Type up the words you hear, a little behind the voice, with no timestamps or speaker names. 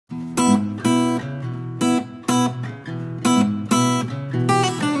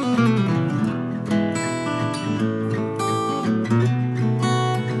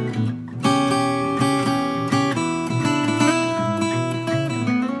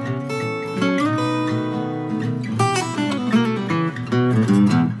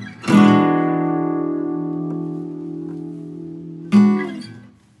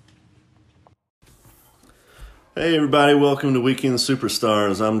Hey everybody, welcome to Weekend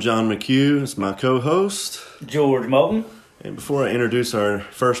Superstars. I'm John McHugh, it's my co-host. George Moulton. And before I introduce our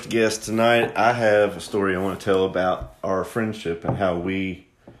first guest tonight, I have a story I want to tell about our friendship and how we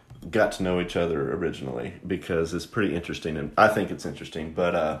got to know each other originally, because it's pretty interesting, and I think it's interesting.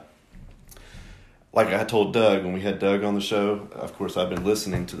 But like I told Doug when we had Doug on the show, of course I've been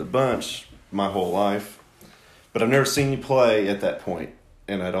listening to the Bunch my whole life, but I've never seen you play at that point.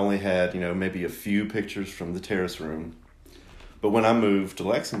 And I'd only had, maybe a few pictures from the terrace room. But when I moved to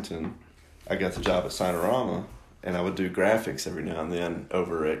Lexington, I got the job at Signorama, and I would do graphics every now and then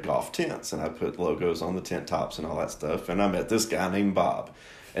over at Goff tents, and I put logos on the tent tops and all that stuff. And I met this guy named Bob.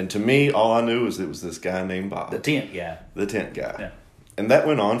 And to me, all I knew was it was this guy named Bob. The tent guy. The tent guy. Yeah. And that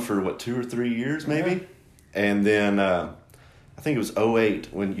went on for, 2 or 3 years, maybe? Yeah. And then I think it was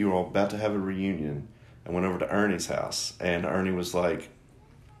 2008 when you were about to have a reunion. I went over to Ernie's house, and Ernie was like,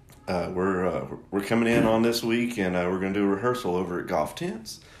 we're coming in on this week, and we're going to do a rehearsal over at Goff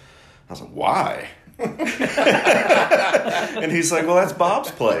Tents. I was like, why? And he's like, well, that's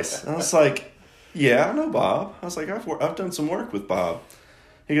Bob's place. And I was like, yeah, I know Bob. I was like, I've done some work with Bob.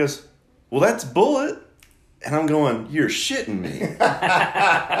 He goes, well, that's Bullet. And I'm going, you're shitting me.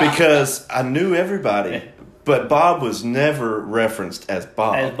 Because I knew everybody, but Bob was never referenced as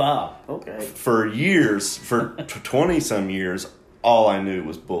Bob. As Bob, okay. For years, for 20-some years, all I knew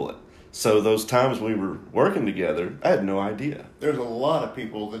was Bullet. So those times we were working together, I had no idea. There's a lot of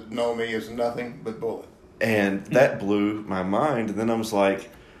people that know me as nothing but Bullet. And that blew my mind. And then I was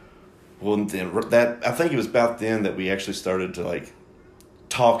like, well, then I think it was about then that we actually started to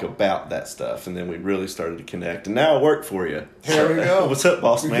talk about that stuff. And then we really started to connect. And now I work for you. Here we go. What's up,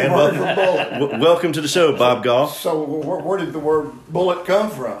 boss man? Bullet. Welcome to the show, Bob Goff. So where did the word Bullet come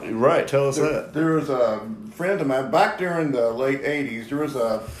from? Right, tell us that. There was a friend of mine, back during the late 80s, there was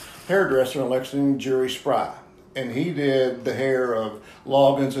a hairdresser in Lexington, Jerry Spry. And he did the hair of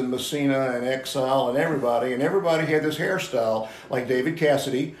Loggins and Messina and Exile and everybody had this hairstyle like David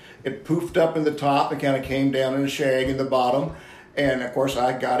Cassidy. It poofed up in the top and kind of came down in a shag in the bottom. And, of course,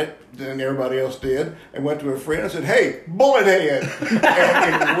 I got it, and everybody else did, and went to a friend and said, hey, Bullet Head.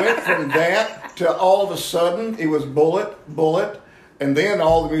 And it went from that to all of a sudden it was Bullet. And then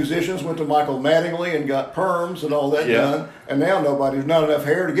all the musicians went to Michael Mattingly and got perms and all that done. And now there's not enough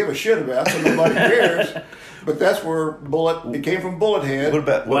hair to give a shit about, so nobody cares. But that's where it came from Bullet Head.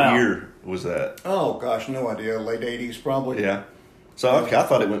 What year was that? Oh, gosh, no idea. Late 80s, probably. Yeah. So, okay, I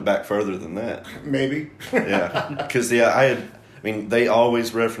thought it went back further than that. Maybe. Yeah. Because, they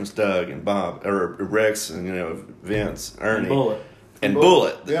always referenced Doug and Bob, or Rex and, Vince, Ernie. And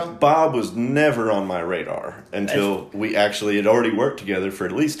Bullet. Yeah. Bob was never on my radar until we actually had already worked together for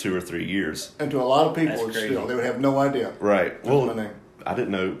at least 2 or 3 years. And to a lot of people, they would have no idea. Right. That's my name. I didn't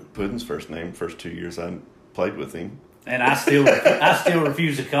know Puddin's first name first 2 years I played with him. And I still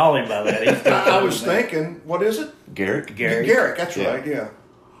refuse to call him by that. I was thinking, what is it? Garrick, that's right, yeah.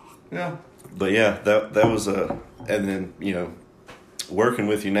 Yeah. But yeah, that was and then, working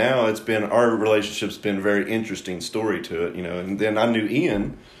with you now, our relationship's been a very interesting story to it, and then I knew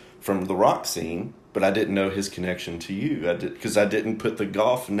Ian from the rock scene, but I didn't know his connection to you. Because I didn't put the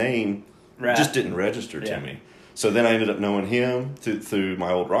Goff name, just didn't register to me. So then I ended up knowing him through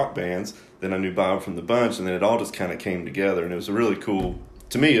my old rock bands. Then I knew Bob from the Bunch, and then it all just kind of came together, and it was really cool.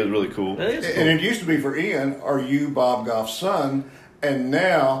 To me, it was really cool. And it used to be for Ian, are you Bob Goff's son? And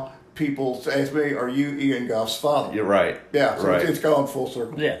now people ask me, are you Ian Goff's father? You're right. Yeah, so right. It's gone full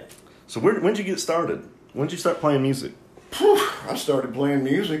circle. Yeah. So when'd you get started? When'd you start playing music? I started playing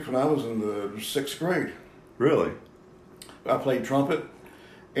music when I was in the 6th grade. Really? I played trumpet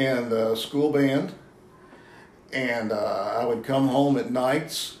in the school band, and I would come home at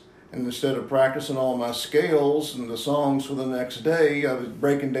nights, and instead of practicing all my scales and the songs for the next day, I was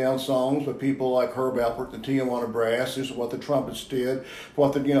breaking down songs with people like Herb Alpert, the Tijuana Brass. This is what the trumpets did,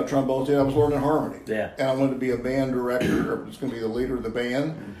 what the trombones did. I was learning harmony. Yeah. And I wanted to be a band director, or I was going to be the leader of the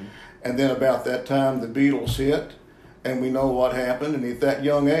band. Mm-hmm. And then about that time, the Beatles hit, and we know what happened. And at that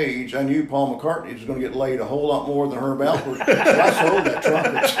young age, I knew Paul McCartney was going to get laid a whole lot more than Herb Alpert. So I sold that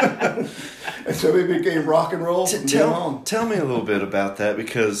trumpet. And so it became rock and roll from then on. Tell me a little bit about that,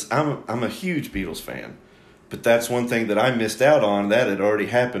 because I'm a huge Beatles fan. But that's one thing that I missed out on. That had already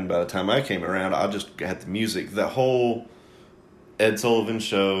happened by the time I came around. I just had the music, the whole Ed Sullivan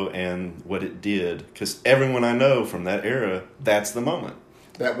show and what it did. Because everyone I know from that era, that's the moment.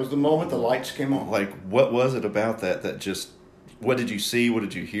 That was the moment the lights came on. Like, what was it about that just, what did you see, what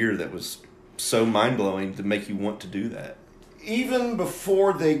did you hear that was so mind-blowing to make you want to do that? Even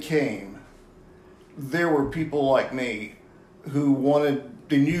before they came, there were people like me who wanted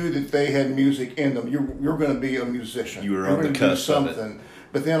they knew that they had music in them. You're going to be a musician. You were You're on the gonna do cusp of it. something.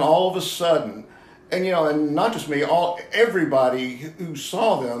 But then all of a sudden, and and not just me, everybody who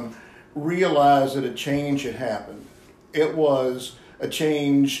saw them realized that a change had happened. It was a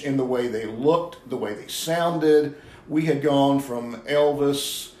change in the way they looked, the way they sounded. We had gone from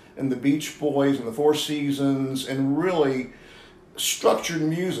Elvis and the Beach Boys and the Four Seasons and really structured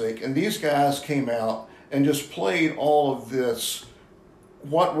music, and these guys came out and just played all of this,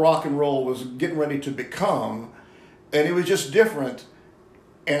 what rock and roll was getting ready to become, and it was just different.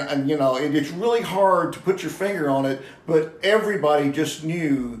 And it's really hard to put your finger on it, but everybody just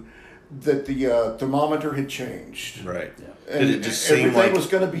knew that the thermometer had changed. Right. And Did it just seem everything like was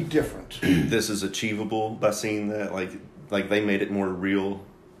going to be different. this is achievable by seeing that? Like they made it more real?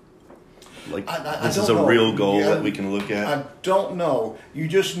 Like this is a real goal that we can look at? I don't know. You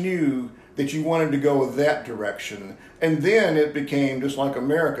just knew that you wanted to go that direction. And then it became just like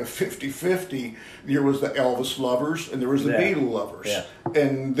America, 50-50. There was the Elvis lovers and there was the Beatles lovers. Yeah.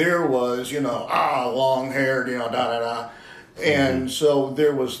 And there was, long haired, da-da-da. And so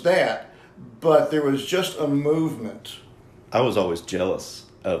there was that. But there was just a movement. I was always jealous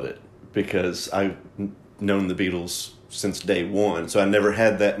of it because I've known the Beatles since day one, so I never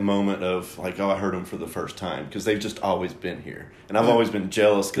had that moment of like, I heard them for the first time, because they've just always been here, and I've always been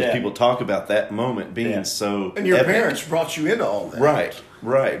jealous because people talk about that moment being so. And your epic. parents brought you into all that,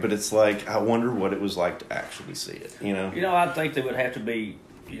 right. But it's like I wonder what it was like to actually see it. I think they would have to be.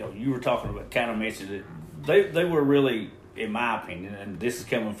 You were talking about, kind of mentioned it. They were really, in my opinion, and this is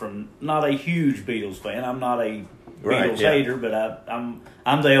coming from not a huge Beatles fan. I'm not a Beatles hater, but I'm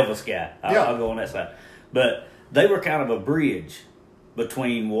the Elvis guy. I'll go on that side, but. They were kind of a bridge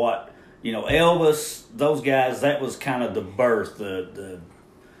between what, Elvis, those guys, that was kind of the birth, the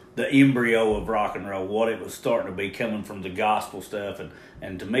embryo of rock and roll, what it was starting to be, coming from the gospel stuff.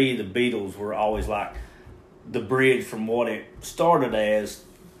 And to me, the Beatles were always like the bridge from what it started as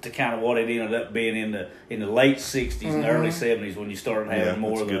to kind of what it ended up being in the late 60s and early 70s, when you started having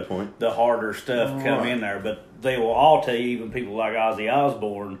more of the harder stuff come in there. But they will all tell you, even people like Ozzy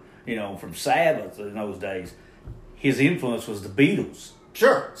Osbourne, from Sabbath in those days, his influence was the Beatles.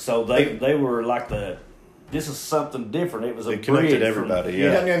 Sure. So they were like this is something different. It was a bridge. It connected everybody,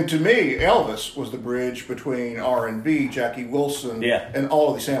 And to me, Elvis was the bridge between R&B, Jackie Wilson, and all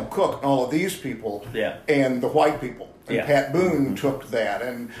of the Sam Cooke, and all of these people, and the white people. And Pat Boone took that,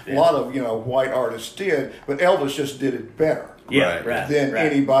 and a lot of white artists did, but Elvis just did it better than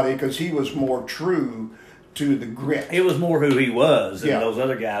anybody, because he was more true to the grit. It was more who he was, and those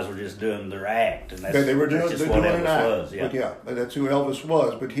other guys were just doing their act, and they were doing just what Elvis was. But that's who Elvis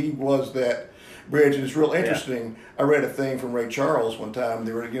was. But he was that bridge, and it's real interesting. I read a thing from Ray Charles one time.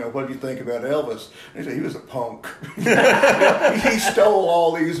 They were, what do you think about Elvis? And he said he was a punk. He stole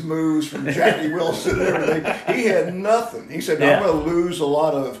all these moves from Jackie Wilson and everything. He had nothing. He said, I'm going to lose a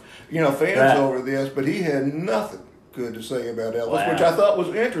lot of fans over this, but he had nothing good to say about Elvis, which I thought was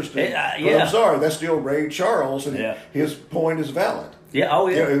interesting. But I'm sorry, that's still Ray Charles, and his point is valid. Yeah, oh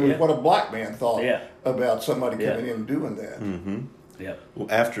yeah. It was what a black man thought about somebody coming in and doing that. Mm-hmm. Yeah. Well,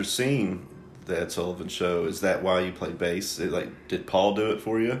 after seeing the Ed Sullivan show, is that why you play bass? Did Paul do it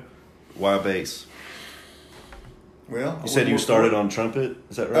for you? Why bass? Well, you said you started on trumpet.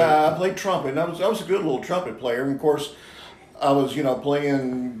 Is that right? I played trumpet, and I was a good little trumpet player. And of course, I was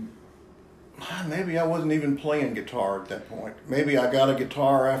playing. Maybe I wasn't even playing guitar at that point. Maybe I got a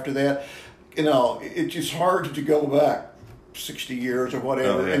guitar after that. It's just hard to go back 60 years or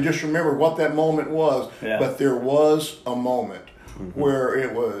whatever and just remember what that moment was. Yeah. But there was a moment where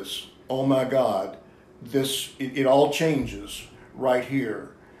it was, oh my God, it all changes right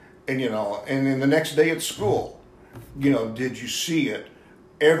here. And, and then the next day at school, did you see it?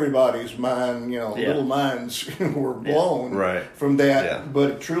 Everybody's mind, little minds were blown from that,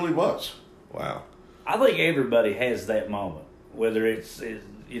 but it truly was. Wow. I think everybody has that moment, whether it's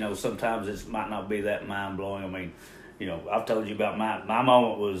sometimes it might not be that mind-blowing. I mean, I've told you about my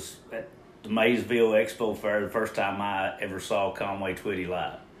moment was at the Maysville Expo Fair, the first time I ever saw Conway Twitty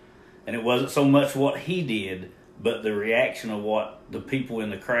live. And it wasn't so much what he did, but the reaction of what the people in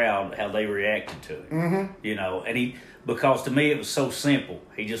the crowd, how they reacted to it. Mm-hmm. And because to me it was so simple.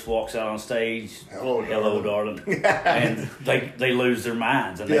 He just walks out on stage, hello darling, and they lose their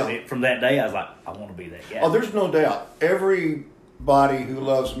minds. And from that day I was like, I want to be that guy. Oh, there's no doubt. Everybody who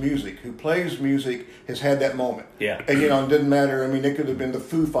loves music, who plays music, has had that moment. Yeah. And, it didn't matter. I mean, it could have been the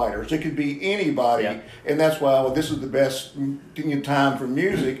Foo Fighters. It could be anybody. Yeah. And that's why this is the best time for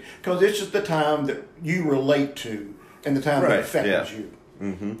music, because it's just the time that you relate to and the time that affected you.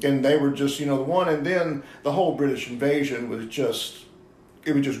 Mm-hmm. And they were just, the one. And then the whole British invasion was just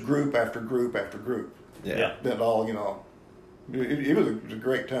it was just group after group after group. Yeah. That all, it was a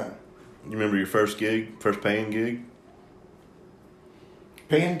great time. You remember your first paying gig?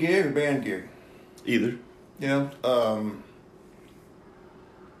 Paying gig or band gig? Either. Yeah.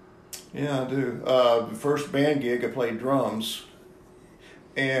 Yeah, I do. The first band gig, I played drums.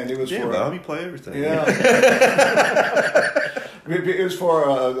 And it was for... Bob, you play everything. Yeah. It was for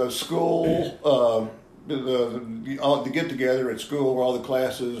a school, the get-together at school where all the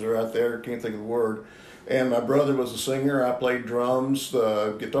classes are out there. Can't think of the word. And my brother was a singer. I played drums.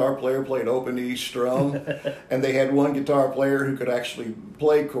 The guitar player played open E strum. And they had one guitar player who could actually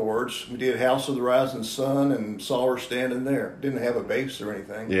play chords. We did House of the Rising Sun and Saw Her Standing There. Didn't have a bass or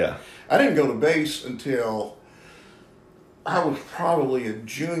anything. Yeah. I didn't go to bass until I was probably a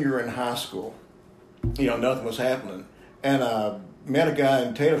junior in high school. Nothing was happening. And I met a guy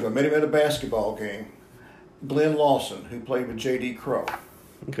in Taylorsville. I met him at a basketball game. Glenn Lawson, who played with J.D. Crowe.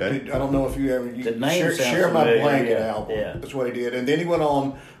 Okay. I don't know if you ever share my blanket album. Yeah. That's what he did, and then he went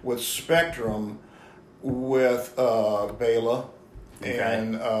on with Spectrum, with Bela,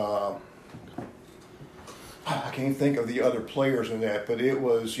 and I can't think of the other players in that, but it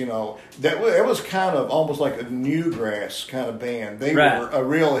was it was kind of almost like a newgrass kind of band. They were a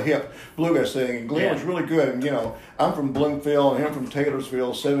real hip bluegrass thing, and Glenn was really good. And I'm from Bloomfield, and him from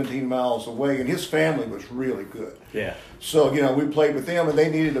Taylorsville, 17 miles away, and his family was really good. Yeah. So we played with them, and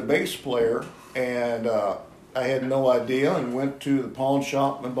they needed a bass player, and I had no idea, and went to the pawn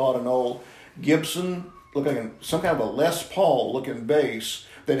shop and bought an old Gibson, looking some kind of a Les Paul looking bass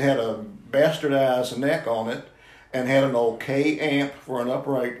that had a bastardized neck on it, and had an old K amp for an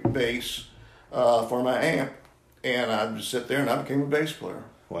upright bass for my amp, and I just sit there and I became a bass player.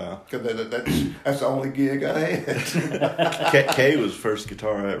 Wow. Because that's the only gig I had. K was the first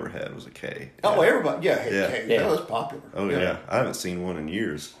guitar I ever had, was a K. Oh, everybody, had K. Yeah. That was popular. Oh, yeah. I haven't seen one in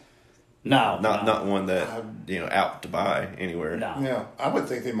years. No. Not one that, out to buy anywhere. No. Yeah, I would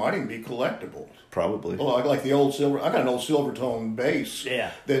think they might even be collectibles. Probably. Well, like the old silver. I got an old Silvertone bass.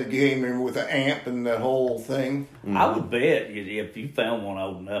 Yeah. That came in with the amp and that whole thing. Mm-hmm. I would bet if you found one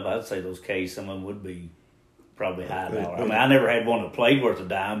old enough, I'd say those K's, some of them would be probably high dollar. I mean, I never had one that played worth a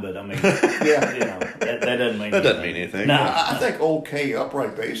dime, but I mean, that doesn't mean that doesn't mean anything. No, I think old K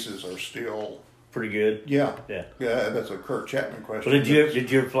upright basses are still pretty good. Yeah. Yeah. Yeah, that's a Kurt Chapman question. But did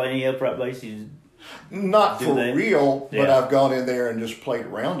you ever play any upright basses? Not for real, but Yeah. I've gone in there and just played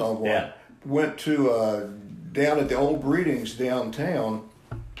around on one. Yeah. Went to down at the old Breedings downtown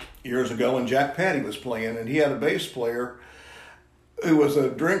years ago when Jack Patty was playing, and he had a bass player who was a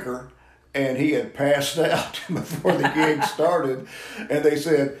drinker, and he had passed out before the gig started, and they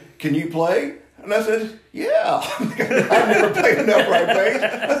said, "Can you play?" And I said, "Yeah." I've never played an upright bass.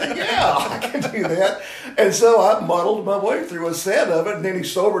 I said, "Yeah, I can do that." And so I muddled my way through a set of it, and then he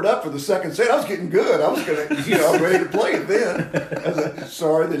sobered up for the second set. I was getting good. I was going to, I was ready to play it then. I was like,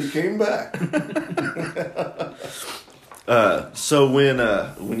 sorry that he came back. So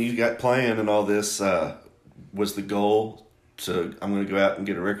when you got playing and all this, was the goal to, I'm going to go out and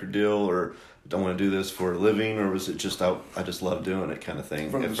get a record deal, or don't want to do this for a living, or was it just I just love doing it kind of thing?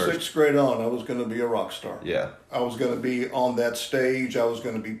 From the sixth grade on, I was going to be a rock star. Yeah. I was going to be on that stage. I was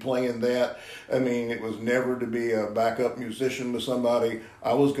going to be playing that. I mean, it was never to be a backup musician with somebody.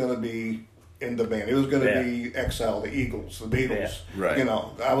 I was going to be in the band. It was going to be Exile, the Eagles, the Beatles. Yeah. Right.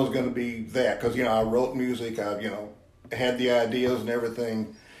 I was going to be that because, I wrote music. I, had the ideas and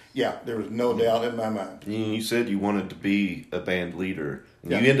everything. Yeah, there was no doubt in my mind. You said you wanted to be a band leader.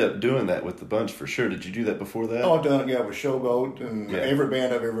 Yeah. You ended up doing that with the Bunch for sure. Did you do that before that? Oh, I've done it, with Showboat and every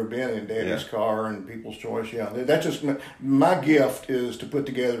band I've ever been in, Daddy's Car and People's Choice. Yeah, that's just my gift is to put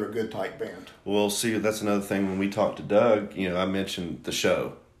together a good tight band. Well, see, that's another thing. When we talked to Doug, I mentioned the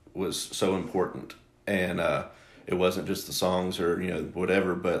show was so important, and it wasn't just the songs or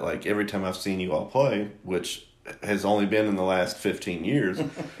whatever, but like every time I've seen you all play, which has only been in the last 15 years,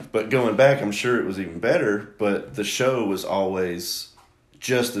 but going back, I'm sure it was even better. But the show was always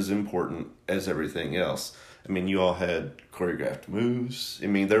just as important as everything else. I mean, you all had choreographed moves. I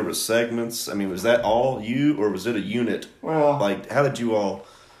mean, there was segments. I mean, was that all you, or was it a unit? Well, like, how did you all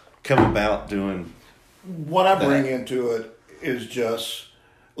come about doing what I bring into it is just,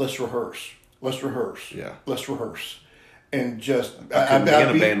 let's rehearse. Yeah. Let's rehearse. And just... I couldn't be in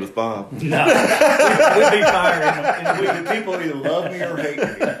a band with Bob. No. We'd be firing. People either love me or hate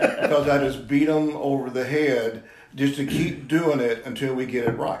me because I just beat them over the head just to keep doing it until we get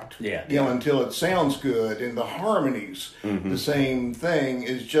it right. Yeah. Until it sounds good and the harmonies, the same thing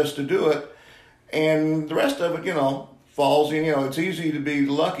is just to do it. And the rest of it, falls in. It's easy to be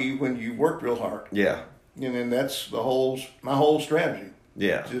lucky when you work real hard. Yeah. And then that's my whole strategy.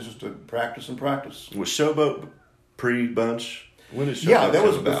 Yeah. Just to practice and practice. Was Showboat pre-Bunch? When did Showboat that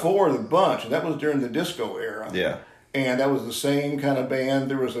was come about? before the Bunch. That was during the disco era. Yeah. And that was the same kind of band.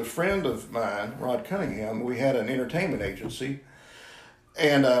 There was a friend of mine, Rod Cunningham. We had an entertainment agency,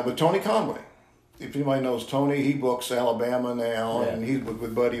 and with Tony Conway. If anybody knows Tony, he books Alabama now, and he's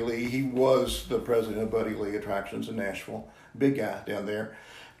with Buddy Lee. He was the president of Buddy Lee Attractions in Nashville. Big guy down there.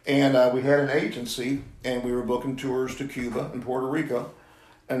 And we had an agency, and we were booking tours to Cuba and Puerto Rico.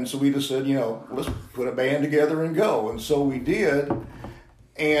 And so we just said, let's put a band together and go. And so we did.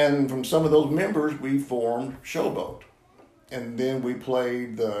 And from some of those members, we formed Showboat. And then we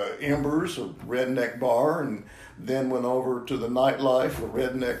played the Embers, a redneck bar, and then went over to the Nightlife, a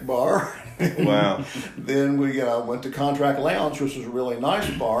redneck bar. Wow. Then we went to Contract Lounge, which was a really nice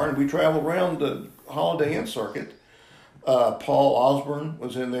bar, and we traveled around the Holiday Inn circuit. Paul Osborne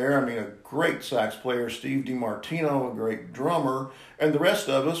was in there. I mean, a great sax player. Steve DiMartino, a great drummer. And the rest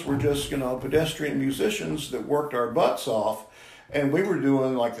of us were just, pedestrian musicians that worked our butts off. And we were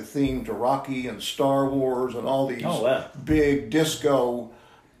doing like the theme to Rocky and Star Wars and all these big disco,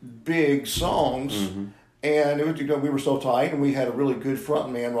 big songs. Mm-hmm. And it was, we were so tight, and we had a really good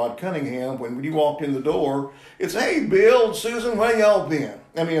front man, Rod Cunningham. When you walked in the door, it's, "Hey, Bill and Susan, where y'all been?"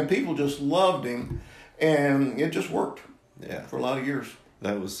 I mean, people just loved him, and it just worked. Yeah, for a lot of years.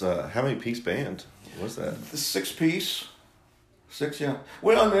 That was how many piece band was that? The 6-piece. 6, yeah.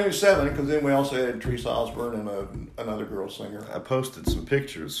 Well, maybe 7, because then we also had Teresa Osborne and another girl singer. I posted some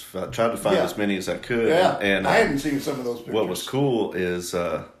pictures. I tried to find as many as I could. Yeah, and I hadn't seen some of those pictures. What was cool is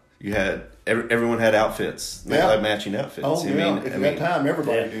you had everyone had outfits. They had matching outfits. Oh, yeah. At that time,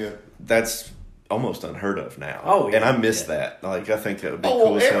 everybody did. That's almost unheard of now. Oh, yeah. And I miss that. Like, I think that would be cool.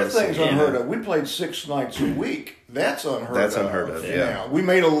 Oh, well, everything's unheard of. We played 6 nights a week. That's unheard of. That's unheard of, yeah. Now, we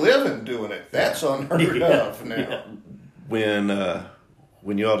made a living doing it. That's unheard of now. Yeah.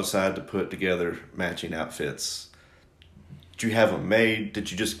 When you all decided to put together matching outfits, did you have them made?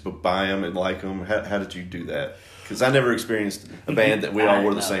 Did you just buy them and like them? How did you do that? Because I never experienced a band that we all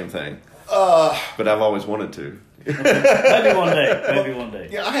wore the same thing. But I've always wanted to. Maybe one day.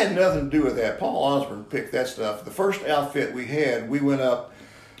 Yeah, I had nothing to do with that. Paul Osborne picked that stuff. The first outfit we had, we went up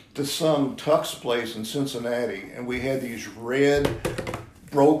to some tux place in Cincinnati, and we had these red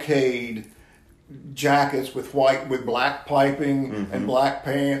brocade jackets with black piping and black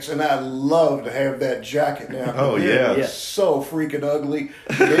pants, and I love to have that jacket now. Oh, yeah. It's so freaking ugly.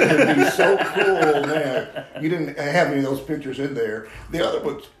 It would be so cool now. You didn't have any of those pictures in there. The other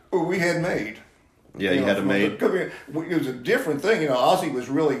ones we had made. Yeah, you had them made. It was a different thing. Ozzy was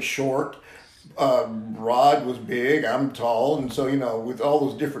really short. Rod was big. I'm tall, and so with all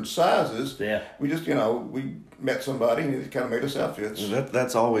those different sizes, we just we met somebody and it kind of made us outfits.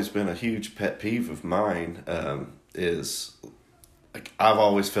 That's always been a huge pet peeve of mine. Is like I've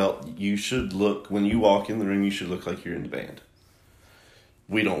always felt you should look when you walk in the room. You should look like you're in the band.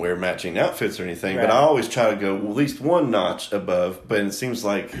 We don't wear matching outfits or anything, but I always try to go at least one notch above. But it seems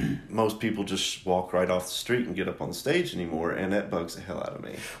like most people just walk right off the street and get up on the stage anymore, and that bugs the hell out of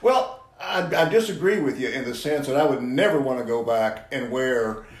me. Well, I disagree with you in the sense that I would never want to go back and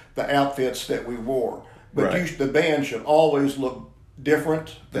wear the outfits that we wore. But the band should always look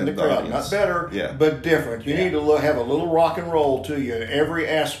different than the crowd. Not better, but different. You need to have a little rock and roll to you in every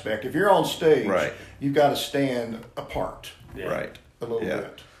aspect. If you're on stage, you've got to stand apart. Right. A little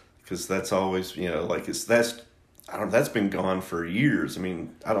bit. Because that's always, that's been gone for years. I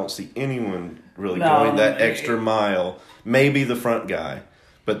mean, I don't see anyone really going that extra mile. Maybe the front guy.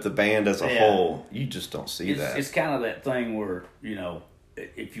 But the band as a whole, you just don't see that. It's kind of that thing where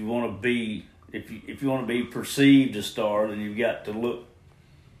if you want to be if you want to be perceived a star, then you've got to look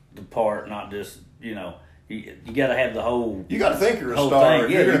the part, not just you got to have the whole. You got to think you're a star.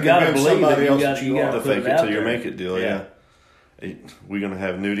 Thing. Yeah, you got to believe it. You got to fake it till you make it deal. Yeah. We're gonna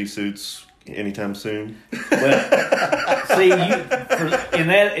have nudie suits anytime soon. Well, see, in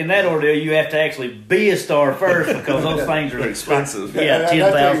that ordeal, you have to actually be a star first because those things are expensive. Yeah,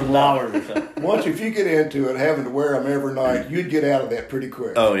 $10,000 or something. Once if you get into it, having to wear them every night, you'd get out of that pretty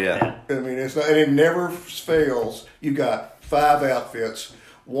quick. Oh yeah. I mean, it never fails. You got 5 outfits.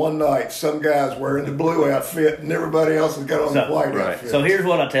 One night, some guy's wearing the blue outfit, and everybody else has got on the white outfit. So here's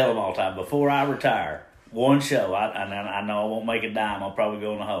what I tell them all the time: before I retire, one show. I know I won't make a dime. I'll probably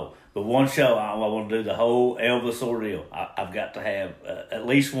go in the hole. But one show, I want to do the whole Elvis ordeal. I've got to have at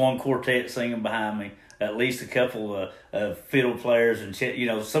least one quartet singing behind me, at least a couple of fiddle players and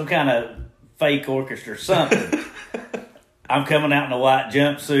some kind of fake orchestra, something. I'm coming out in a white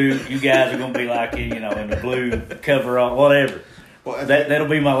jumpsuit. You guys are going to be like, in the blue coverall, whatever. Well, that'll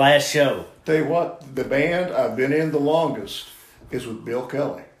be my last show. Tell you what, the band I've been in the longest, is with Bill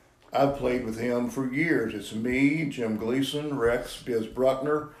Kelly. I've played with him for years. It's me, Jim Gleason, Rex, Biz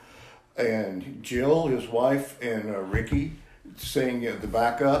Bruckner, and Jill, his wife, and Ricky sing the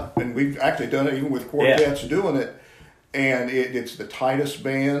backup. And we've actually done it even with quartets doing it. And it's the tightest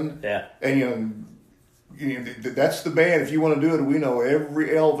band. Yeah. And that's the band. If you want to do it, we know every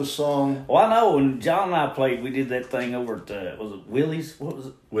Elvis song. Well, I know when John and I played, we did that thing over at, was it Willie's? What was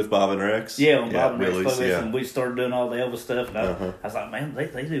it? With Bob and Rex? Yeah, when Bob and Rex Willie's, played and we started doing all the Elvis stuff. And I was like, man,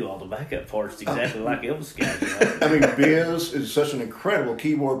 they do all the backup parts exactly like Elvis guys. You know? I mean, Biz is such an incredible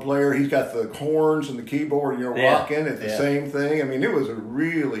keyboard player. He's got the horns and the keyboard, rocking. It's the same thing. I mean, it was a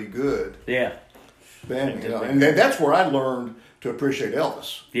really good band. And that's where I learned to appreciate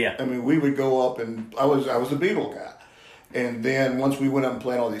Elvis. Yeah. I mean, we would go up and I was a Beatle guy. And then once we went up and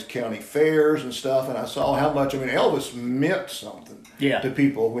played all these county fairs and stuff, and I saw how much, Elvis meant something to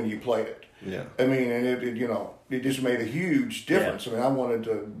people when you played it. Yeah. I mean, and it just made a huge difference. I wanted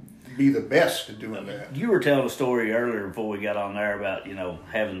to be the best at doing that. You were telling a story earlier before we got on there about,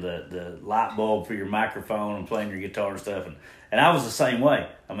 having the light bulb for your microphone and playing your guitar and stuff. And I was the same way.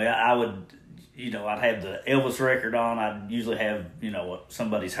 I would... I'd have the Elvis record on. I'd usually have,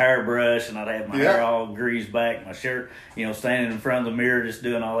 somebody's hairbrush, and I'd have my hair all greased back, my shirt, standing in front of the mirror, just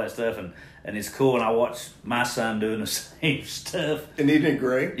doing all that stuff. And it's cool. And I watch my son doing the same stuff. And he did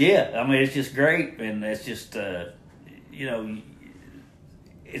great. Yeah. It's just great. And it's just,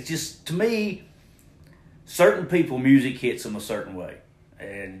 it's just, to me, certain people, music hits them a certain way.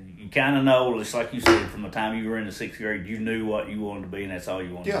 And you kind of know, it's like you said, from the time you were in the 6th grade, you knew what you wanted to be, and that's all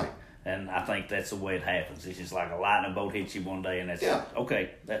you wanted to be. And I think that's the way it happens. It's just like a lightning bolt hits you one day, and that's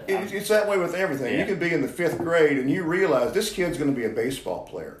okay. It's that way with everything. You could be in the 5th grade, and you realize this kid's going to be a baseball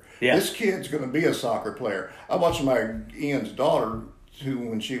player. Yeah. This kid's going to be a soccer player. I watched Ian's daughter, who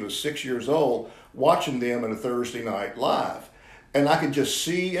when she was 6 years old, watching them in a Thursday night live, and I could just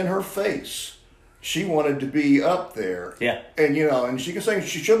see in her face she wanted to be up there. Yeah. And and she can sing.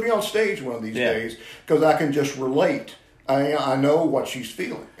 She'll be on stage one of these days because I can just relate. I know what she's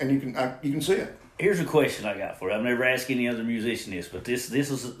feeling, and you can see it. Here's a question I got for you. I've never asked any other musician this, but this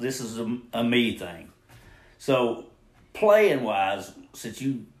is a me thing. So, playing wise, since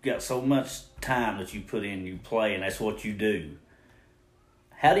you got so much time that you put in, you play, and that's what you do.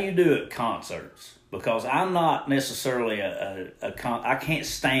 How do you do at concerts? Because I'm not necessarily I can't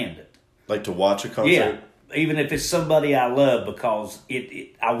stand it. Like to watch a concert? Yeah. Even if it's somebody I love, because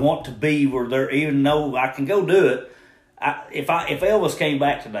I want to be where they're. Even though I can go do it. If Elvis came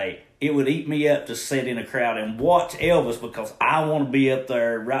back today, it would eat me up to sit in a crowd and watch Elvis because I want to be up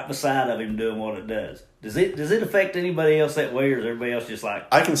there right beside of him doing what it does. Does it affect anybody else that way, or is everybody else just like...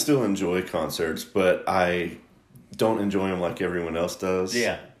 I can still enjoy concerts, but I don't enjoy them like everyone else does.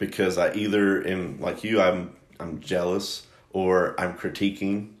 Yeah. Because I either am, like you, I'm jealous, or I'm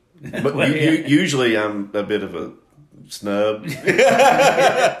critiquing. But usually I'm a bit of a snub.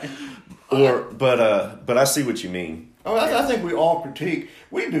 But I see what you mean. I think we all critique.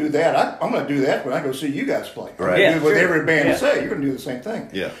 We do that. I'm going to do that when I go see you guys play. Right. Do what every band say. You're going to do the same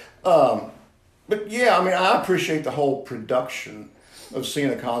thing. Yeah. But I appreciate the whole production of seeing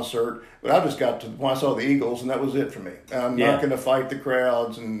a concert. But I just got to when I saw the Eagles, and that was it for me. I'm not going to fight the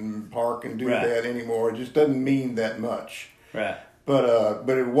crowds and park and do that anymore. It just doesn't mean that much. Right. But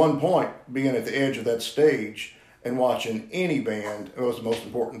at one point, being at the edge of that stage and watching any band was the most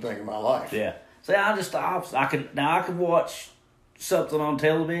important thing in my life. Yeah. See, I'm just the opposite. I can watch something on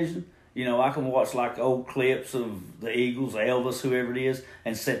television. I can watch like old clips of the Eagles, Elvis, whoever it is,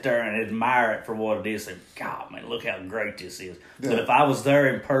 and sit there and admire it for what it is. And God, man, look how great this is. Yeah. But if I was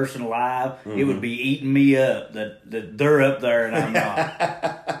there in person live, it would be eating me up that they're up there and I'm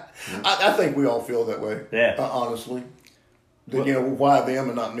not. I think we all feel that way. Yeah. Honestly, why them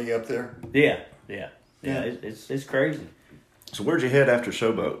and not me up there? Yeah. It's crazy. So where'd you head after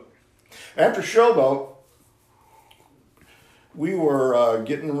Showboat? After Showboat, we were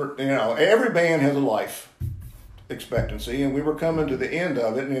getting, every band has a life expectancy, and we were coming to the end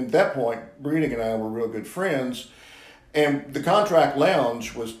of it. And at that point, Breeding and I were real good friends, and the Contract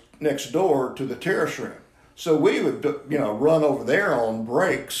Lounge was next door to the Terrace Room. So we would, run over there on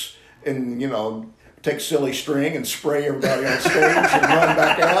breaks and, take silly string and spray everybody on stage and run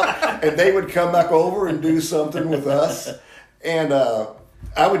back out, and they would come back over and do something with us. And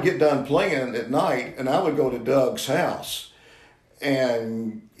I would get done playing at night, and I would go to Doug's house,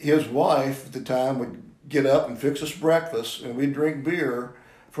 and his wife at the time would get up and fix us breakfast, and we'd drink beer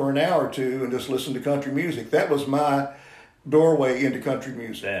for an hour or two and just listen to country music. That was my doorway into country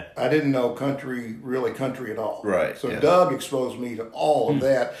music. Yeah. I didn't know country at all. Right. So Doug exposed me to all of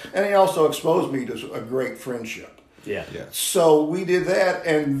that, and he also exposed me to a great friendship. Yeah. So we did that,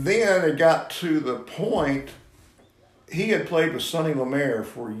 and then it got to the point, he had played with Sonny Lemaire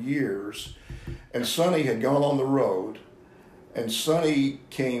for years, and Sonny had gone on the road, and Sonny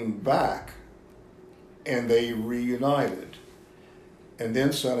came back, and they reunited. And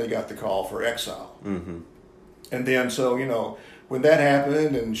then Sonny got the call for Exile. Mm-hmm. And then, so, when that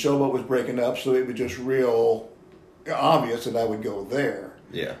happened, and Showboat was breaking up, so it was just real obvious that I would go there.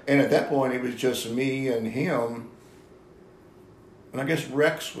 Yeah. And at that point, it was just me and him. And I guess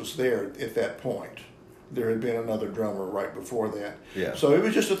Rex was there at that point. There had been another drummer right before that. Yeah. So it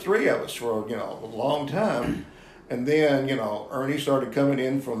was just the three of us for, a long time. And then, Ernie started coming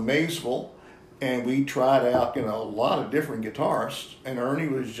in from Maysville, and we tried out, a lot of different guitarists, and Ernie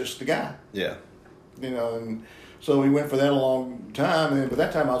was just the guy. Yeah. And so we went for that a long time. And then by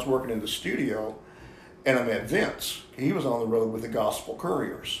that time I was working in the studio, and I met Vince. He was on the road with the Gospel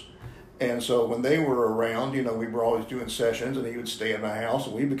Couriers. And so when they were around, we were always doing sessions, and he would stay at my house,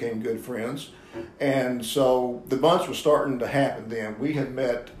 and we became good friends. And so the bunch was starting to happen then. We had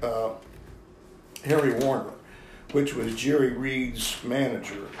met Harry Warner, which was Jerry Reed's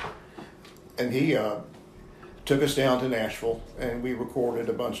manager. And he took us down to Nashville, and we recorded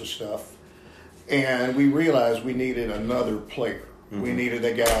a bunch of stuff. And we realized we needed another player. Mm-hmm. We needed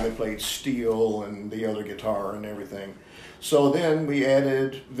a guy that played steel and the other guitar and everything. So then we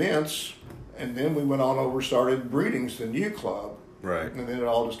added Vince, and then we went on over, started Breedings, the new club. Right. And then it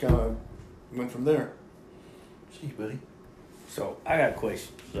all just kind of went from there. See you, buddy. So I got a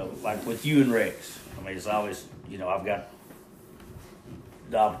question. So like with you and Rex, I mean, it's always, I've got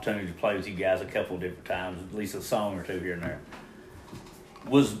the opportunity to play with you guys a couple of different times, at least a song or two here and there.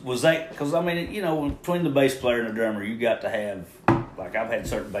 Was that, because I mean, between the bass player and the drummer, you got to have, like I've had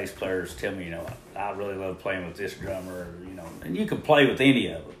certain bass players tell me, I really love playing with this drummer, and you can play with any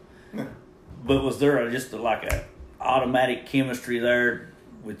of them. Yeah. But was there just like a automatic chemistry there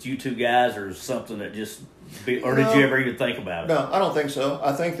with you two guys, or something that just, or did you ever even think about it? No, I don't think so.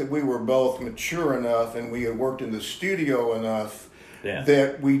 I think that we were both mature enough, and we had worked in the studio enough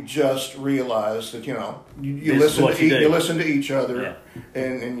that we just realized that, you listen to each other,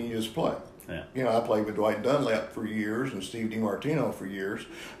 and you just play. Yeah. I played with Dwight Dunlap for years and Steve DiMartino for years,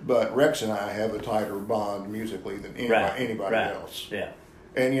 but Rex and I have a tighter bond musically than anybody else. Yeah.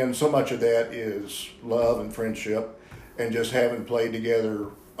 And so much of that is love and friendship, and just having played together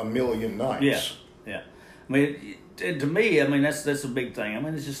a million nights. Yeah. I mean, to me, that's a big thing. I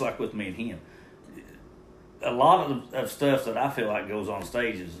mean, it's just like with me and him. A lot of stuff that I feel like goes on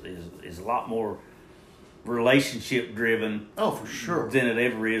stage is a lot more relationship driven. Oh, for sure. Than it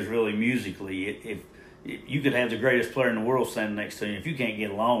ever is really musically. If you could have the greatest player in the world standing next to you, if you can't get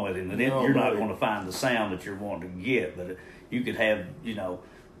along with him, then you're not going to find the sound that you're wanting to get. But you could have,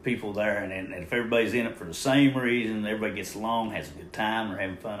 people there, and if everybody's in it for the same reason, everybody gets along, has a good time, or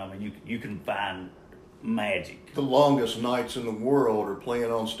having fun. I mean, you can find magic. The longest nights in the world are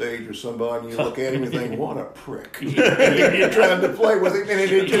playing on stage with somebody, and you look at him and think, what a prick. You're trying to play with him, and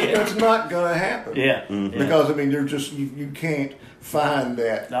it's not going to happen. Yeah. Mm-hmm. Because, they're just, you can't find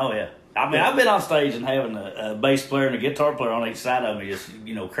that. Oh, yeah. I mean, I've been on stage and having a bass player and a guitar player on each side of me just,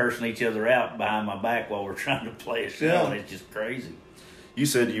 cursing each other out behind my back while we're trying to play a show, and it's just crazy. You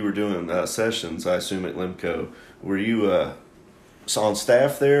said you were doing sessions, I assume, at Limco. Were you on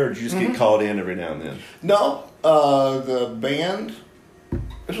staff there, or did you just get called in every now and then? No, the band,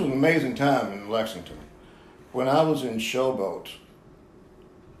 this was an amazing time in Lexington. When I was in Showboat,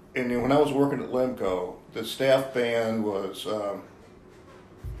 and then when I was working at Limco, the staff band was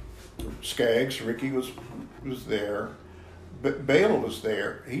Skaggs, Ricky was there, but Bale was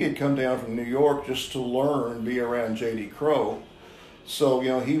there. He had come down from New York just to learn, be around J.D. Crowe. So,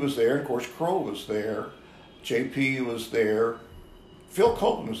 he was there. Of course, Crowe was there. JP was there. Phil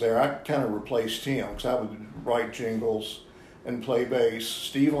Copeland was there. I kind of replaced him because I would write jingles and play bass.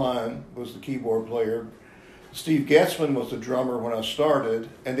 Steve Line was the keyboard player. Steve Getzman was the drummer when I started.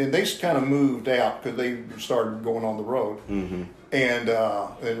 And then they kind of moved out because they started going on the road. Mm-hmm. And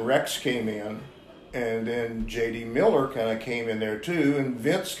then Rex came in. And then J.D. Miller kind of came in there too. And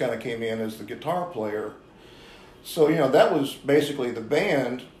Vince kind of came in as the guitar player. So, that was basically the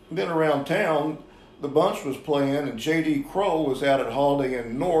band. Then around town, the bunch was playing, and J.D. Crowe was out at Holiday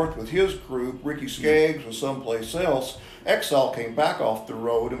Inn North with his group. Ricky Skaggs was someplace else. Exile came back off the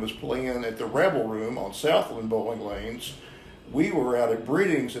road and was playing at the Rebel Room on Southland Bowling Lanes. We were out at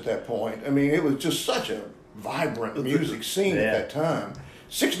Breedings at that point. It was just such a vibrant music scene at that time.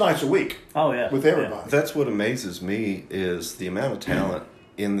 6 nights a week. Oh, yeah. With everybody. That's what amazes me is the amount of talent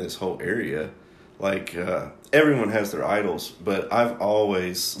in this whole area. like everyone has their idols, but I've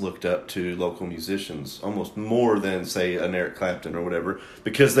always looked up to local musicians almost more than, say, an Eric Clapton or whatever,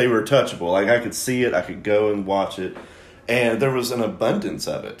 because they were touchable. Like, I could see it, I could go and watch it, and there was an abundance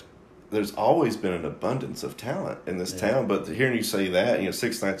of it. There's always been an abundance of talent in this town, but hearing you say that,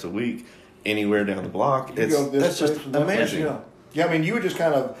 6 nights a week, anywhere down the block, that's just amazing. Yeah, I mean, you would just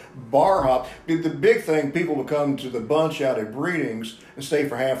kind of bar hop. The big thing, people would come to the bunch out at Breedings and stay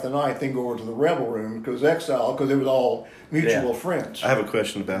for half the night, then go over to the Rebel Room because it was all mutual friends. I have a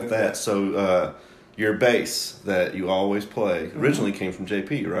question about that. So, your bass that you always play originally came from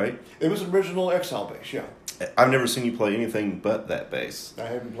JP, right? It was an original Exile bass, yeah. I've never seen you play anything but that bass. I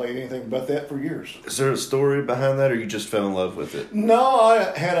haven't played anything but that for years. Is there a story behind that, or you just fell in love with it? No,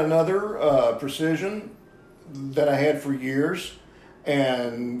 I had another Precision that I had for years.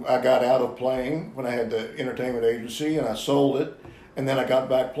 And I got out of playing when I had the entertainment agency, and I sold it. And then I got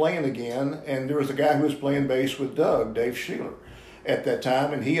back playing again, and there was a guy who was playing bass with Doug, Dave Sheeler, at that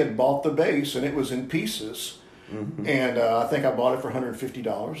time, and he had bought the bass, and it was in pieces. Mm-hmm. And I think I bought it for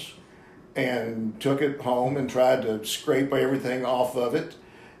 $150 and took it home and tried to scrape everything off of it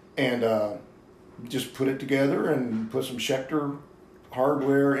and just put it together and put some Schecter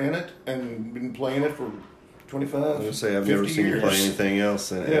hardware in it and been playing it for 25, I was going to say, I've never seen you play anything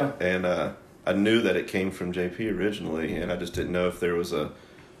else. And I knew that it came from JP originally, and I just didn't know if there was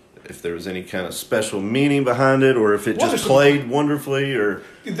any kind of special meaning behind it, or if it just played wonderfully, or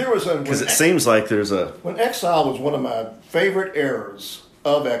because it seems like there's a... When Exile was one of my favorite eras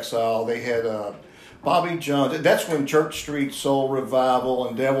of Exile, they had Bobby Jones. That's when Church Street Soul Revival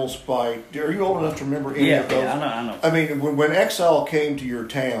and Devil's Bite. Are you old enough to remember any of those? Yeah, I know. I mean, when Exile came to your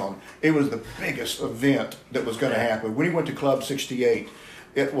town, it was the biggest event that was going to happen. When he went to Club 68,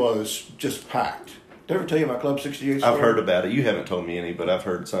 it was just packed. Did I ever tell you my Club 68 story? I've heard about it. You haven't told me any, but I've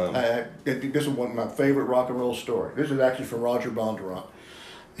heard some. This is one of my favorite rock and roll stories. This is actually from Roger Bondurant.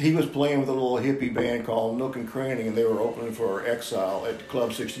 He was playing with a little hippie band called Nook and Cranny, and they were opening for Exile at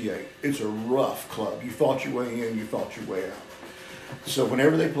Club 68. It's a rough club. You fought your way in, you fought your way out. So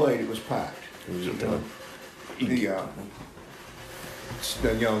whenever they played, it was packed.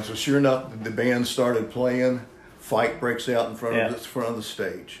 So sure enough, the band started playing. Fight breaks out in front of the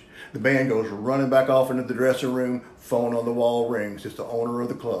stage. The band goes running back off into the dressing room. Phone on the wall rings. It's the owner of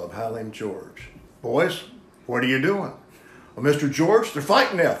the club, Highland George. Boys, what are you doing? Well, Mr. George, they're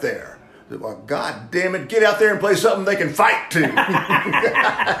fighting out there. Well, God damn it, get out there and play something they can fight to.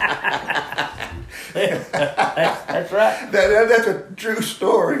 That's right. That's a true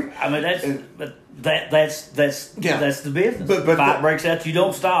story. I mean, that's the business. But fight breaks out, you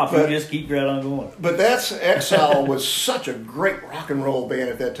don't stop. You just keep right on going. But Exile was such a great rock and roll band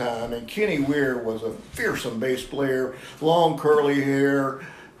at that time, and Kenny Weir was a fearsome bass player, long curly hair,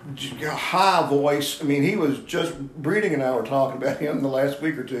 high voice. I mean, he was just, Breeding and I were talking about him the last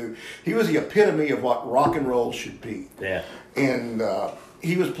week or two. He was the epitome of what rock and roll should be. Yeah. And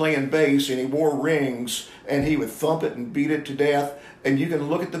he was playing bass, and he wore rings, and he would thump it and beat it to death. And you can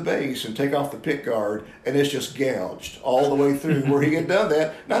look at the bass and take off the pick guard, and it's just gouged all the way through where he had done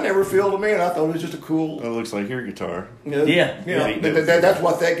that. And I never filled him in. I thought it was just a cool... It looks like your guitar. That's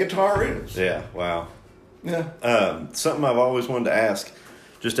what that guitar is. Yeah, wow. Yeah. Something I've always wanted to ask,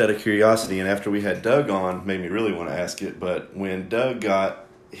 just out of curiosity, and after we had Doug on, made me really want to ask it, but when Doug got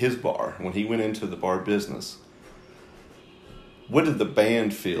his bar, when he went into the bar business, what did the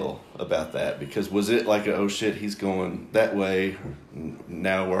band feel about that? Because was it like, oh shit, he's going that way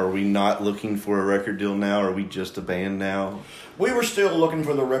now? Are we not looking for a record deal now? Are we just a band now? We were still looking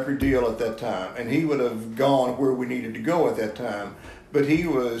for the record deal at that time, and he would have gone where we needed to go at that time. But he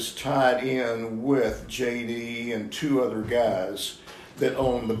was tied in with JD and two other guys that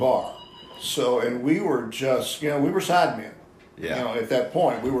owned the bar. So, and we were just, we were sidemen. Yeah. At that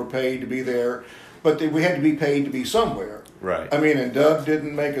point, we were paid to be there, but we had to be paid to be somewhere. Right. I mean, and Doug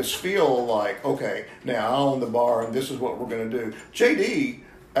didn't make us feel like, okay, now I own the bar and this is what we're going to do. JD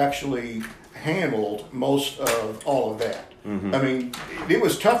actually handled most of all of that. Mm-hmm. I mean, it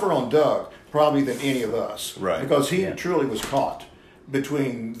was tougher on Doug probably than any of us. Right. Because he truly was caught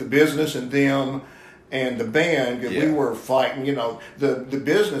between the business and them and the band. We were fighting, the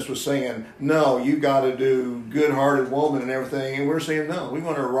business was saying, no, you got to do Good-Hearted Woman and everything. And we're saying, no, we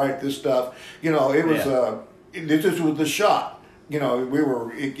want to write this stuff. It was... This was the shot. We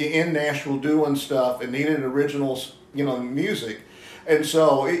were in Nashville doing stuff and needed originals, music. And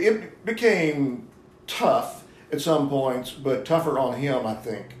so it became tough at some points, but tougher on him, I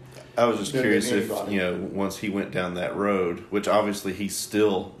think. I was just curious if, once he went down that road, which obviously he's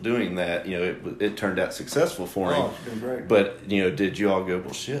still doing that, it turned out successful for him. Oh, it's been great. But, did you all go,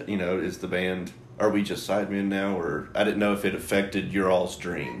 well, shit, is the band... are we just sidemen now? Or I didn't know if it affected your all's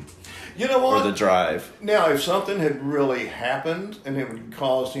dream. You know what? Or the drive. Now, if something had really happened and it would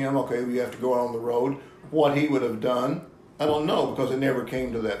cause him, okay, we have to go out on the road, what he would have done, I don't know, because it never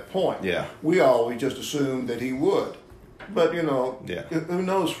came to that point. Yeah. We always just assumed that he would. But, yeah. Who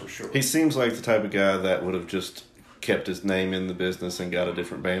knows for sure? He seems like the type of guy that would have just kept his name in the business and got a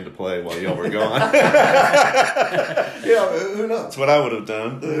different band to play while y'all were gone. Yeah, who knows? That's what I would have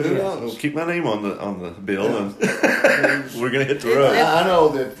done. Who knows? We'll keep my name on the bill, and we're gonna hit the road. I know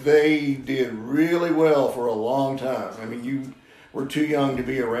that they did really well for a long time. I mean, you were too young to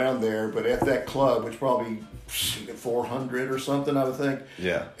be around there, but at that club, which probably 400 or something, I would think.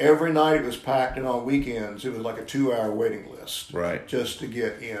 Yeah. Every night it was packed, and on weekends it was like a 2-hour waiting list. Right. Just to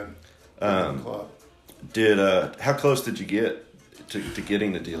get in the club. How close did you get to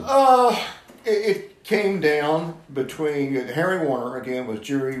getting the deal? It came down between Harry Warner again was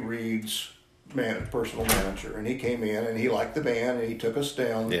Jerry Reed's personal manager, and he came in and he liked the band and he took us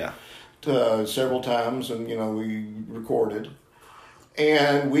down several times, and we recorded,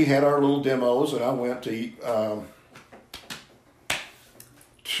 and we had our little demos, and I went to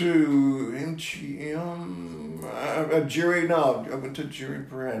MGM. I went to Jerry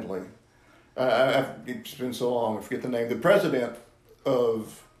Bradley. It's been so long, I forget the name. The president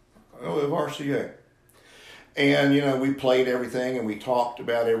of RCA. And, we played everything and we talked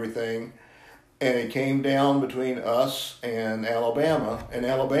about everything. And it came down between us and Alabama. And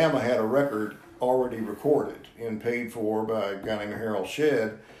Alabama had a record already recorded and paid for by a guy named Harold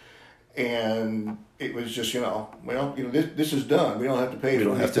Shedd. And it was just, this is done. We don't have to pay for anything. We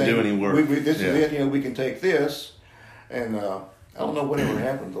don't have to do any work. This is it. We can take this. And I don't know whatever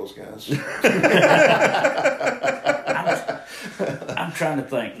happened to those guys. I'm trying to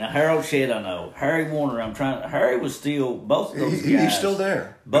think. Now, Harold Shedd, I know. Harry Warner, Harry was still, both of those guys. He's still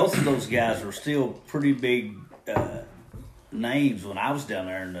there. Both of those guys were still pretty big names when I was down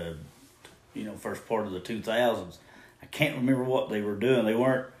there in the, first part of the 2000s. I can't remember what they were doing. They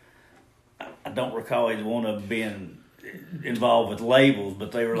weren't, I don't recall either one of them being involved with labels,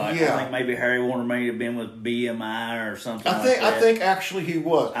 but they were like, I think maybe Harry Warner may have been with BMI or something. I think actually he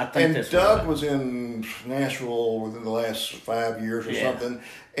was. I think and Doug was in Nashville within the last 5 years or something,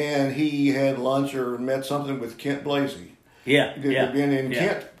 and he had lunch or met something with Kent Blasey. And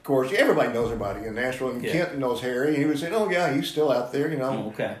Kent, of course, everybody knows everybody in Nashville, and Kent knows Harry, and he was saying, he's still out there,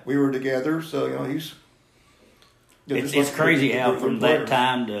 We were together, so, he's... It's crazy how from that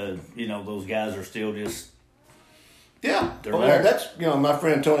time to, those guys are still just... Yeah. That's, my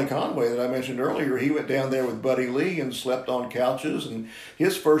friend Tony Conway that I mentioned earlier, he went down there with Buddy Lee and slept on couches, and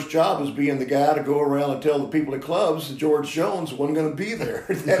his first job was being the guy to go around and tell the people at clubs that George Jones wasn't going to be there.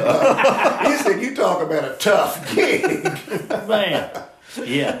 He said, you talk about a tough gig. Man.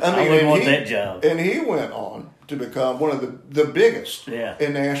 Yeah, I wouldn't want that job. And he went on to become one of the biggest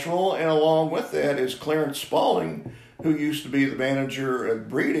in Nashville, and along with that is Clarence Spaulding, who used to be the manager at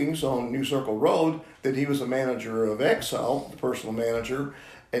Breedings on New Circle Road, that he was the manager of Exile, the personal manager,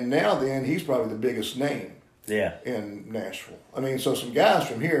 and now then he's probably the biggest name in Nashville. I mean, so some guys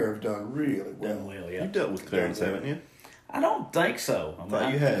from here have done really well. You dealt with Clarence, haven't you? I don't think so. I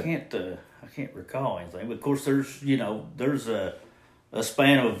thought you had. I can't recall anything. But of course, there's a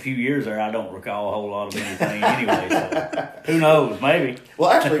span of a few years there. I don't recall a whole lot of anything anyway. So who knows? Maybe.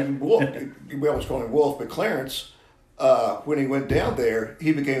 Well, actually, Wolf, we always call him Wolf, but Clarence. When he went down there,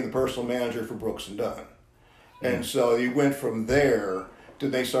 he became the personal manager for Brooks and Dunn. And so he went from there to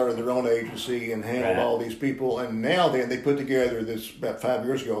they started their own agency and handled all these people. And now then they put together this, about 5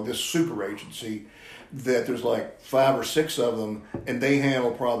 years ago, this super agency that there's like 5 or 6 of them, and they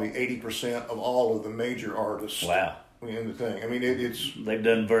handle probably 80% of all of the major artists. Wow. In the thing. I mean, it's... They've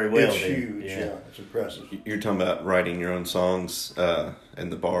done very well. It's huge, It's impressive. You're talking about writing your own songs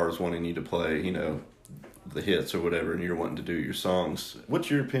and the bars wanting you to play, the hits or whatever, and you're wanting to do your songs. What's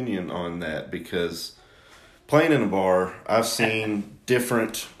your opinion on that? Because playing in a bar, I've seen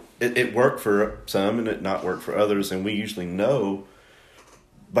different... It worked for some and it not worked for others, and we usually know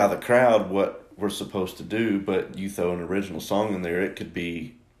by the crowd what we're supposed to do, but you throw an original song in there, it could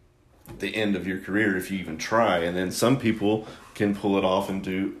be the end of your career if you even try. And then some people can pull it off and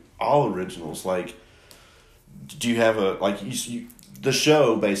do all originals. Like, do you have a... Like, the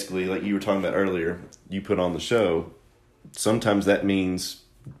show, basically, like you were talking about earlier, you put on the show, sometimes that means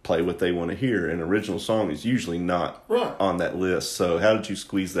play what they want to hear. An original song is usually not on that list. So how did you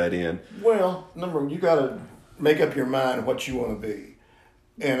squeeze that in? Well, you got to make up your mind what you want to be.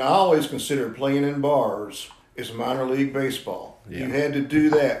 And I always consider playing in bars is minor league baseball. Yeah. You had to do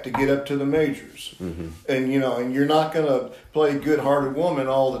that to get up to the majors. Mm-hmm. And, and you're not going to play Good-Hearted Woman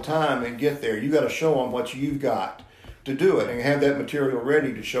all the time and get there. You got to show them what you've got to do it and have that material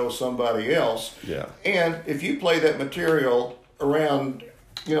ready to show somebody else. Yeah. And if you play that material around,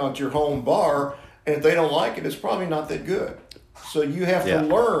 at your home bar, and if they don't like it, it's probably not that good. So you have to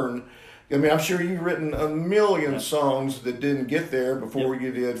learn. I mean, I'm sure you've written a million songs that didn't get there before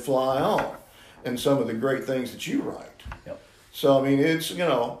you did Fly On and some of the great things that you write. Yep. So, I mean, it's,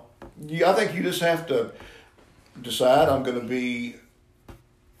 I think you just have to decide, I'm going to be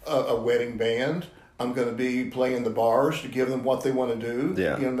a wedding band. I'm going to be playing the bars to give them what they want to do.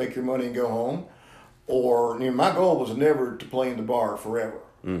 Yeah. Make your money and go home. Or, my goal was never to play in the bar forever.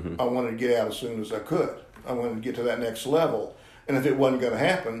 Mm-hmm. I wanted to get out as soon as I could. I wanted to get to that next level. And if it wasn't going to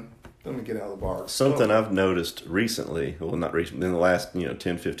happen, let me get out of the bar. Something I've noticed recently, well, not recently, in the last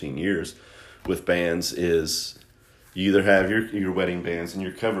 10, 15 years with bands is you either have your wedding bands and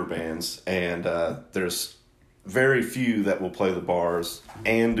your cover bands, and there's very few that will play the bars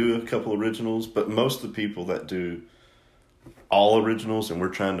and do a couple originals, but most of the people that do all originals and we're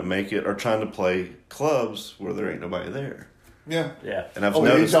trying to make it are trying to play clubs where there ain't nobody there. Yeah. Yeah. And I've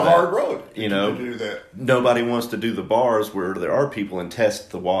noticed it's a hard road to do that. Nobody wants to do the bars where there are people and test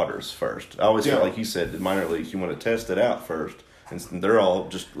the waters first. I always felt like you said, in minor leagues, you want to test it out first. And they're all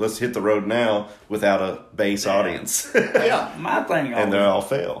just, let's hit the road now without a base audience. Yeah. My thing always, and they all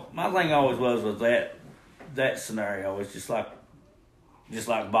fail. My thing always was with that scenario is just like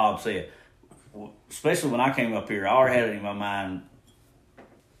Bob said, especially when I came up here, I already had it in my mind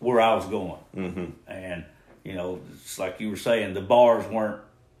where I was going. Mm-hmm. And, it's like you were saying, the bars weren't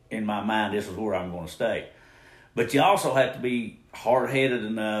in my mind, this is where I'm going to stay. But you also have to be hard-headed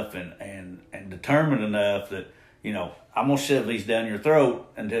enough and determined enough that, I'm going to shove these down your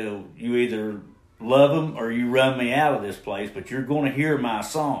throat until you either love them or you run me out of this place, but you're going to hear my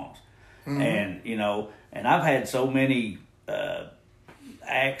songs. Mm-hmm. And, and I've had so many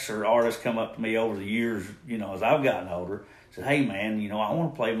acts or artists come up to me over the years, as I've gotten older, said, hey, man, I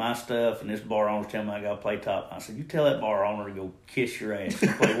want to play my stuff, and this bar owner's telling me I got to play top. I said, you tell that bar owner to go kiss your ass. You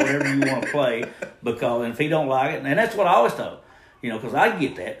play whatever you want to play, because and if he don't like it, and that's what I always told him, because I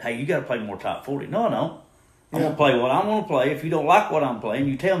get that, hey, you got to play more top 40. No, I'm going to play what I want to play. If you don't like what I'm playing,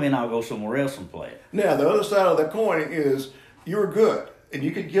 you tell me and I'll go somewhere else and play it. Now, the other side of the coin is you're good, and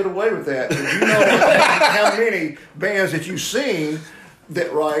you could get away with that. But you know how many bands that you've seen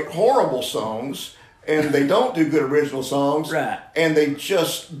that write horrible songs, and they don't do good original songs, right? And they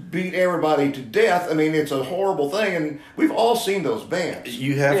just beat everybody to death. I mean, it's a horrible thing, and we've all seen those bands.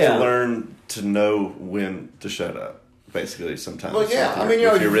 You have to learn to know when to shut up, basically, sometimes. Well, yeah. I mean,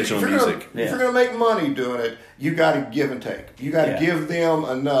 with your original music. If you're going to make money doing it, you got to give and take. You got to give them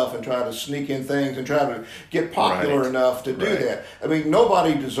enough and try to sneak in things and try to get popular enough to do that. I mean,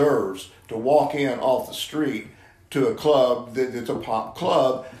 nobody deserves to walk in off the street to a club that's a pop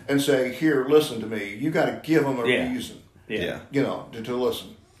club and say, here, listen to me. You got to give them a reason. Yeah. To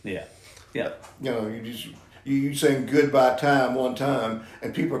listen. Yeah. Yeah. You sing Goodbye Time one time,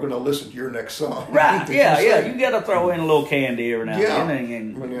 and people are going to listen to your next song. Right? You got to throw in a little candy every now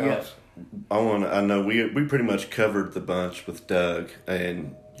and then. I know we pretty much covered the bunch with Doug,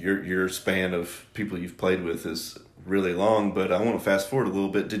 and your span of people you've played with is really long. But I want to fast forward a little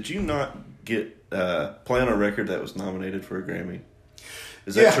bit. Did you not get play on a record that was nominated for a Grammy?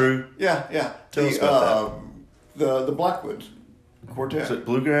 Is that true? Yeah. Tell us about that. The Blackwood Quartet. Is it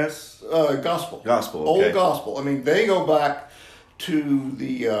bluegrass? Gospel. Gospel. Okay. Old gospel. I mean, they go back to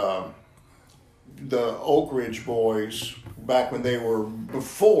the Oak Ridge Boys back when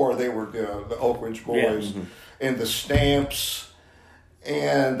before they were the Oak Ridge Boys, and the Stamps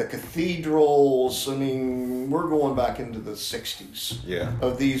and the Cathedrals. I mean, we're going back into the 60s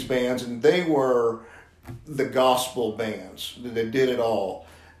of these bands, and they were the gospel bands that did it all.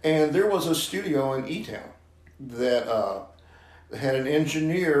 And there was a studio in E-Town that had an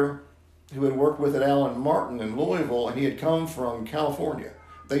engineer who had worked with Alan Martin in Louisville, and he had come from California.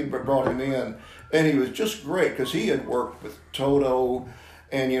 They brought him in, and he was just great because he had worked with Toto,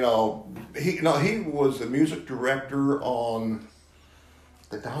 and he was the music director on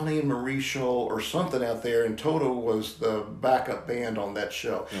the Donnie and Marie show or something out there, and Toto was the backup band on that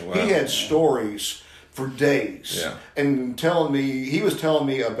show. Oh, wow. He had stories for days, and he was telling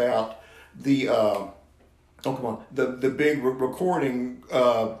me about the the big recording.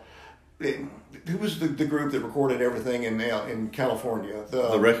 Who was the group that recorded everything in California?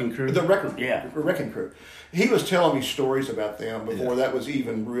 The Wrecking Crew? The Wrecking Crew. He was telling me stories about them before that was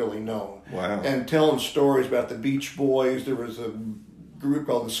even really known. Wow. And telling stories about the Beach Boys. There was group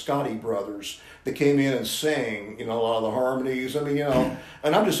called the Scotty Brothers that came in and sang, a lot of the harmonies. I mean,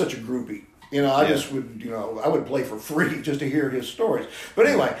 and I'm just such a groupie. I just would, I would play for free just to hear his stories. But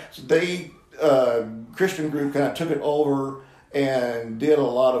anyway, so they, Christian group kind of took it over and did a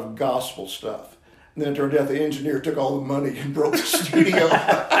lot of gospel stuff. And then it turned out the engineer took all the money and broke the studio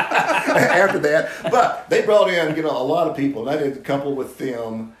after that. But they brought in, a lot of people. And I did a couple with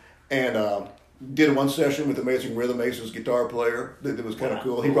them and did one session with Amazing Rhythm Ace's guitar player that was kind of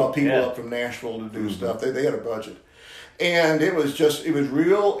cool. He brought people up from Nashville to do stuff. They had a budget. And it was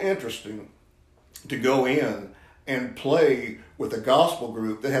real interesting to go in and play with a gospel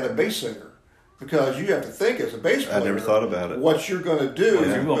group that had a bass singer, because you have to think as a bass player. I never thought about it. What you're going to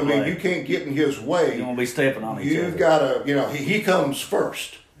do. You can't get in his way. You're going to be stepping on each other. You've got to, he comes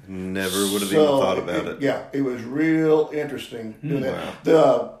first. Never would have even thought about it. Yeah, it was real interesting doing that.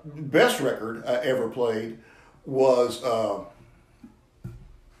 Wow. The best record I ever played was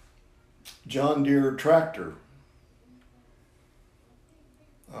John Deere Tractor.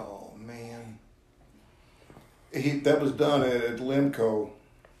 Oh, man. That was done at Limco.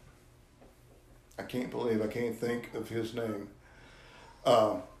 I can't think of his name.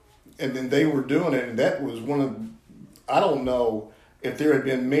 And then they were doing it, and that was I don't know if there had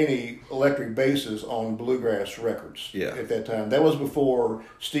been many electric basses on bluegrass records at that time. That was before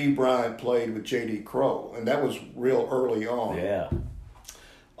Steve Bryant played with J.D. Crowe, and that was real early on. Yeah.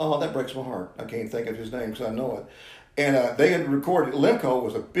 Oh, that breaks my heart. I can't think of his name because I know it. And they had recorded, Limco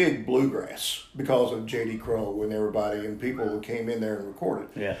was a big bluegrass because of J.D. Crowe and everybody and people who came in there and recorded.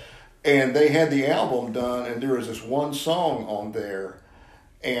 Yeah. And they had the album done, and there was this one song on there,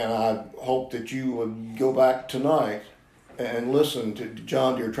 and I hope that you would go back tonight and listen to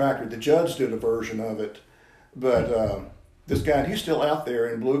John Deere Tractor. The Judds did a version of it, but this guy, he's still out there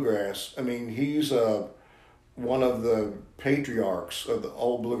in bluegrass. I mean, he's one of the patriarchs of the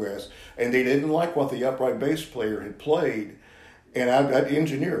old bluegrass, and they didn't like what the upright bass player had played, and I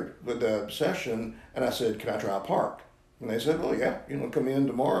engineered the session, and I said, can I try a part? And they said, well, yeah, come in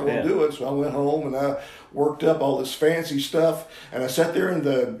tomorrow, we'll do it. So I went home and I worked up all this fancy stuff. And I sat there in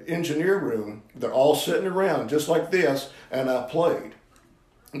the engineer room. They're all sitting around just like this. And I played.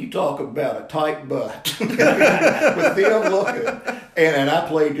 You talk about a tight butt with them looking. And I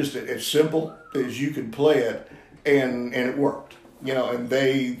played just as simple as you could play it. And it worked, and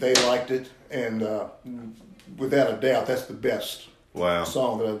they liked it. And without a doubt, that's the best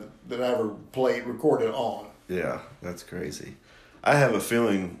song that I ever recorded on. Yeah, that's crazy. I have a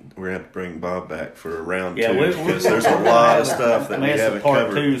feeling we're going to have to bring Bob back for a round two, because there's a lot of stuff that we haven't part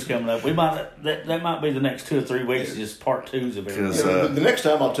covered. Two's coming up. We might that might be the next 2 or 3 weeks, just part twos of everything. The next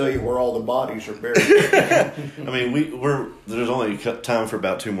time I'll tell you where all the bodies are buried. I mean, there's only time for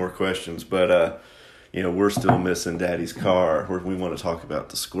about 2 more questions, but we're still missing Daddy's car, where we want to talk about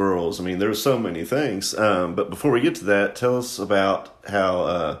the squirrels. I mean, there's so many things. But before we get to that, tell us about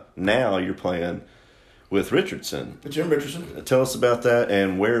how now you're playing with Richardson. Jim Richardson. Tell us about that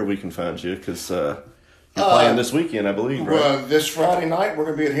and where we can find you, because you're playing this weekend, I believe, right? Well, this Friday night we're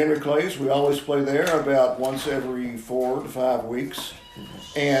going to be at Henry Clay's. We always play there about once every 4 to 5 weeks.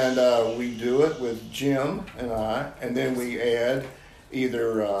 And we do it with Jim and I, and then we add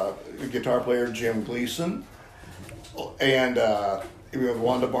either guitar player Jim Gleason, and we have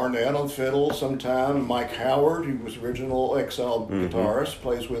Wanda Barnett on fiddle sometime. Mike Howard, who was original Exile guitarist,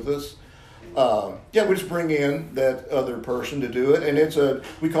 plays with us. We just bring in that other person to do it, and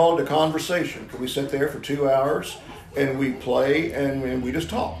we call it a conversation, because we sit there for 2 hours and we play and we just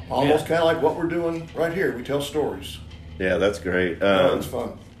talk, almost kind of like what we're doing right here. We tell stories. Yeah, that's great. It's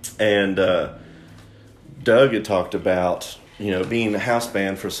fun. And Doug had talked about being a house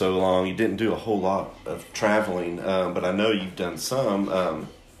band for so long. You didn't do a whole lot of traveling, but I know you've done some. I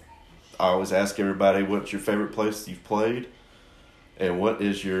always ask everybody, what's your favorite place you've played? And what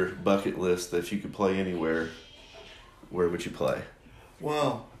is your bucket list that if you could play anywhere, where would you play?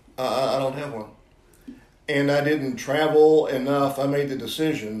 Well, I don't have one. And I didn't travel enough. I made the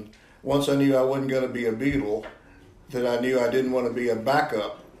decision, once I knew I wasn't going to be a Beatle, that I knew I didn't want to be a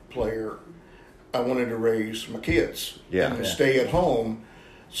backup player. I wanted to raise my kids and stay at home.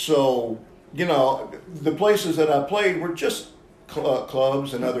 So, the places that I played were just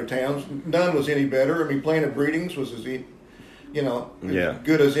clubs in other towns. None was any better. I mean, playing at Breedings was as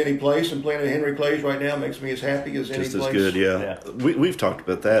good as any place, and playing at Henry Clay's right now makes me as happy as any place. Just as good, yeah. We've talked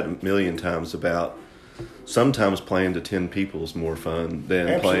about that a million times, about sometimes playing to 10 people is more fun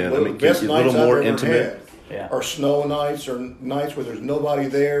than playing. I mean, best a nights little more I've ever intimate. had are snow nights, or nights where there's nobody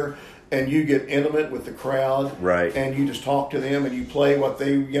there, and you get intimate with the crowd, right? And you just talk to them, and you play what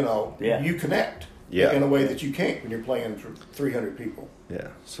they, you connect. Yeah. In a way that you can't when you're playing for 300 people. Yeah.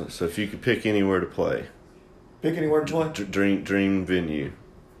 So if you could pick anywhere to play. Pick anywhere to play? Dream venue.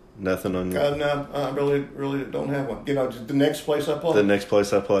 Nothing on. No, I really don't have one. The next place I play. The next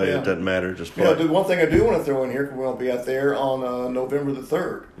place I play, it doesn't matter. Just play. The one thing I do want to throw in here, because we'll be out there on November the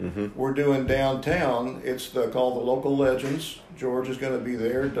 3rd. Mm-hmm. We're doing downtown. It's called the Local Legends. George is going to be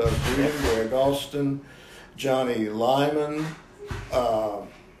there. Doug Breeding, Greg Austin, Johnny Lyman. I'm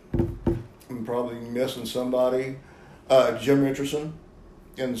probably missing somebody. Jim Richardson.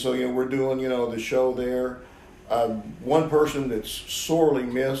 And so, we're doing, the show there. One person that's sorely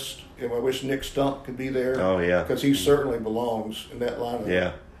missed, and I wish Nick Stump could be there. Oh, yeah. Because he certainly belongs in that lineup.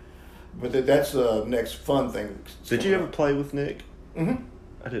 Yeah. But that's the next fun thing. Did you ever play with Nick? Mm-hmm.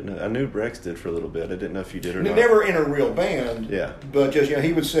 I didn't know. I knew Rex did for a little bit. I didn't know if you did or not. Never in a real band. Yeah. But just,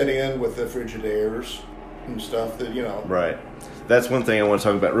 he would sit in with the Frigidaires and stuff that, Right. That's one thing I want to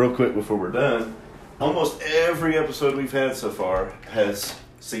talk about real quick before we're done. Almost every episode we've had so far has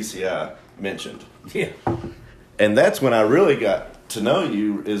CCI mentioned. Yeah. And that's when I really got to know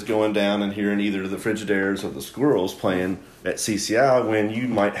you, is going down and hearing either the Frigidaires or the Squirrels playing at CCI when you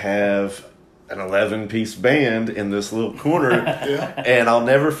might have an 11-piece band in this little corner. Yeah. And I'll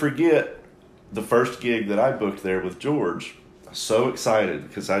never forget the first gig that I booked there with George. I was so excited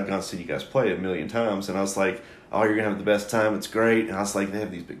because I'd gone to see you guys play a million times. And I was like, oh, you're going to have the best time. It's great. And I was like, they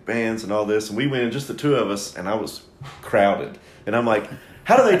have these big bands and all this. And we went in, just the two of us, and I was crowded. And I'm like,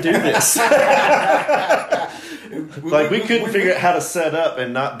 how do they do this? Like, we couldn't figure out how to set up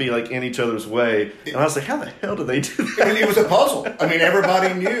and not be like in each other's way. And I was like, how the hell do they do that? It was a puzzle. I mean,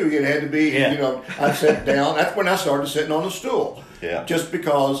 everybody knew it had to be, I sat down. That's when I started sitting on a stool. Yeah. Just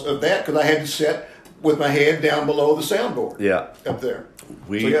because of that, because I had to sit with my head down below the soundboard. Yeah. Up there.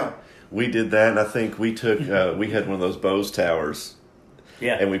 We did that, and I think we took, we had one of those Bose towers.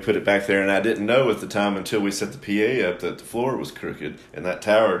 Yeah. And we put it back there, and I didn't know at the time until we set the PA up that the floor was crooked, and that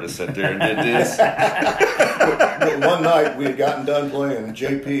tower just sat there and did this. But one night we had gotten done playing,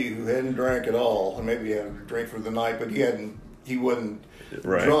 JP, who hadn't drank at all, and maybe he had a drink for the night, but he wasn't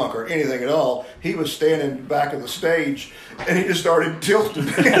drunk or anything at all. He was standing back of the stage, and he just started tilting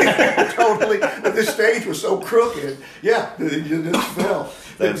totally. But the stage was so crooked, it just fell.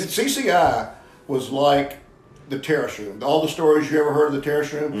 CCI was like the terrace room. All the stories you ever heard of the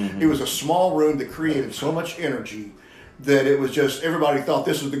terrace room, It was a small room that created so much energy that it was just, everybody thought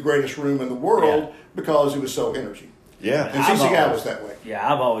this was the greatest room in the world because it was so energy. Yeah. And CCI was that way. Yeah,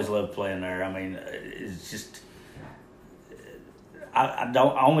 I've always loved playing there. I mean, it's just, I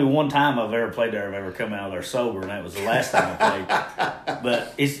don't, only one time I've ever played there, I've ever come out of there sober, and that was the last time I played.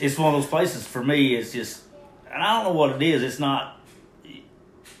 But it's one of those places, for me, it's just, and I don't know what it is, it's not,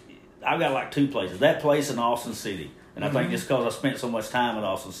 I've got like two places. That place in Austin City. And I think just because I spent so much time in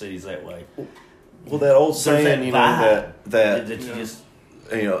Austin City is that way. Well, that old saying, that you just,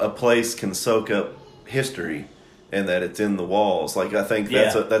 a place can soak up history and that it's in the walls. Like, I think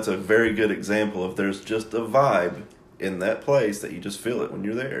that's a very good example of there's just a vibe in that place that you just feel it when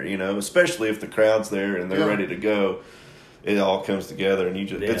you're there, especially if the crowd's there and they're ready to go. It all comes together, and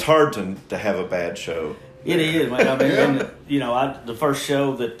it's hard to have a bad show. It is, man. I mean, the first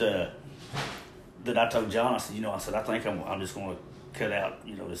show that I told John, I said, I think I'm just going to cut out,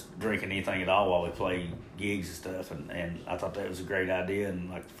 just drinking anything at all while we play gigs and stuff. And I thought that was a great idea.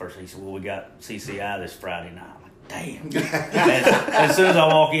 And like the first, he said, well, we got CCI this Friday night. I'm like, damn. As soon as I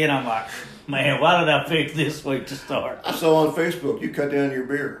walk in, I'm like, man, why did I pick this week to start? I saw on Facebook you cut down your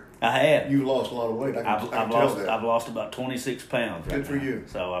beer. I have. You lost a lot of weight. I can tell that. I've lost about 26 pounds. Good for you.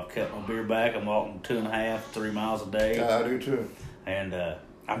 So I've cut my beer back. I'm walking 2.5, 3 miles a day. I do too. And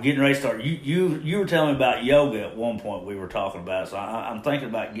I'm getting ready to start. You were telling me about yoga at one point. We were talking about it. So I'm thinking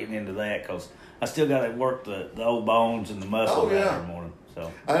about getting into that because I still got to work the old bones and the muscle every morning.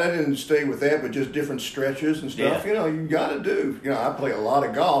 So I didn't stay with that, but just different stretches and stuff. Yeah. You got to do. I play a lot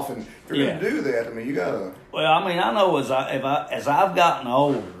of golf, and if you're going to do that, I mean, you got to. Well, I mean, I know as I've gotten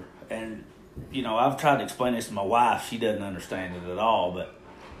older. And, I've tried to explain this to my wife. She doesn't understand it at all. But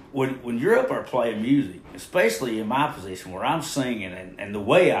when you're up there playing music, especially in my position where I'm singing and the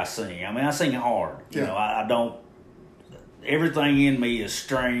way I sing, I mean, I sing hard. I don't, everything in me is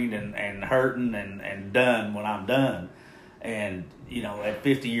strained and hurting and done when I'm done. And, at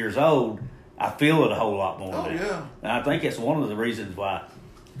 50 years old, I feel it a whole lot more. Oh, yeah. And I think that's one of the reasons why.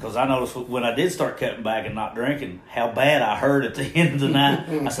 Because I noticed when I did start cutting back and not drinking, how bad I hurt at the end of the night.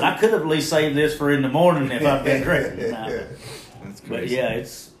 I said, I could have at least saved this for in the morning if I'd been drinking. That's but yeah,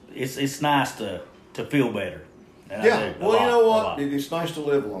 it's nice to feel better. And well, you know what? It's nice to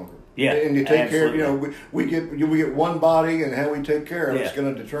live longer. Yeah, and you take absolutely. care. We get one body, and how we take care of it's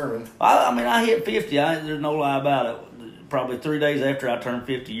going to determine. I mean, I hit 50. There's no lie about it. Probably 3 days after I turned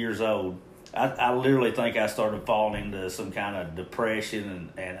 50 years old, I literally think I started falling into some kind of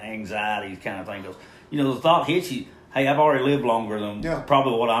depression and anxiety kind of thing. The thought hits you. Hey, I've already lived longer than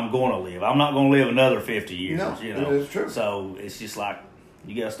probably what I'm going to live. I'm not going to live another 50 years. No, it's true. So it's just like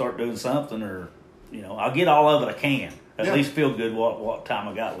you got to start doing something, or I'll get all of it I can. At least feel good what time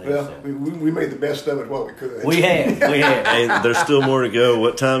I got left. Well, so. we made the best of it what we could. We have. Hey, there's still more to go.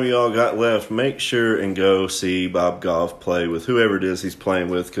 What time you all got left? Make sure and go see Bob Goff play with whoever it is he's playing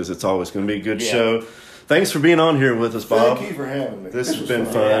with, because it's always going to be a good show. Thanks for being on here with us, Bob. Thank you for having me. This has been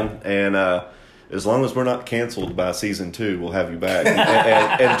fun. And as long as we're not canceled by season 2, we'll have you back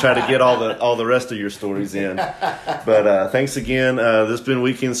and try to get all the rest of your stories in. But thanks again. This has been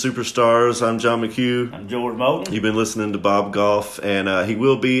Weekend Superstars. I'm John McHugh. I'm George Moulton. You've been listening to Bob Goff, and he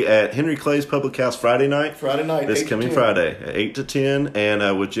will be at Henry Clay's Public House Friday night. This coming Friday at 8 to 10,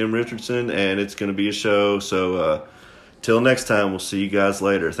 and with Jim Richardson, and it's going to be a show. So till next time, we'll see you guys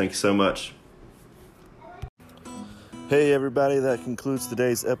later. Thank you so much. Hey everybody, that concludes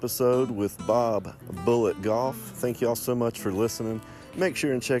today's episode with Bob Bullet Goff. Thank you all so much for listening. Make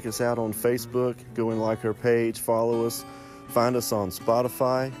sure and check us out on Facebook. Go and like our page, follow us. Find us on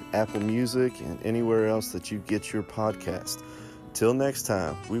Spotify, Apple Music, and anywhere else that you get your podcast. Till next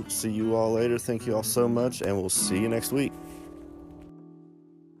time, we will see you all later. Thank you all so much, and we'll see you next week.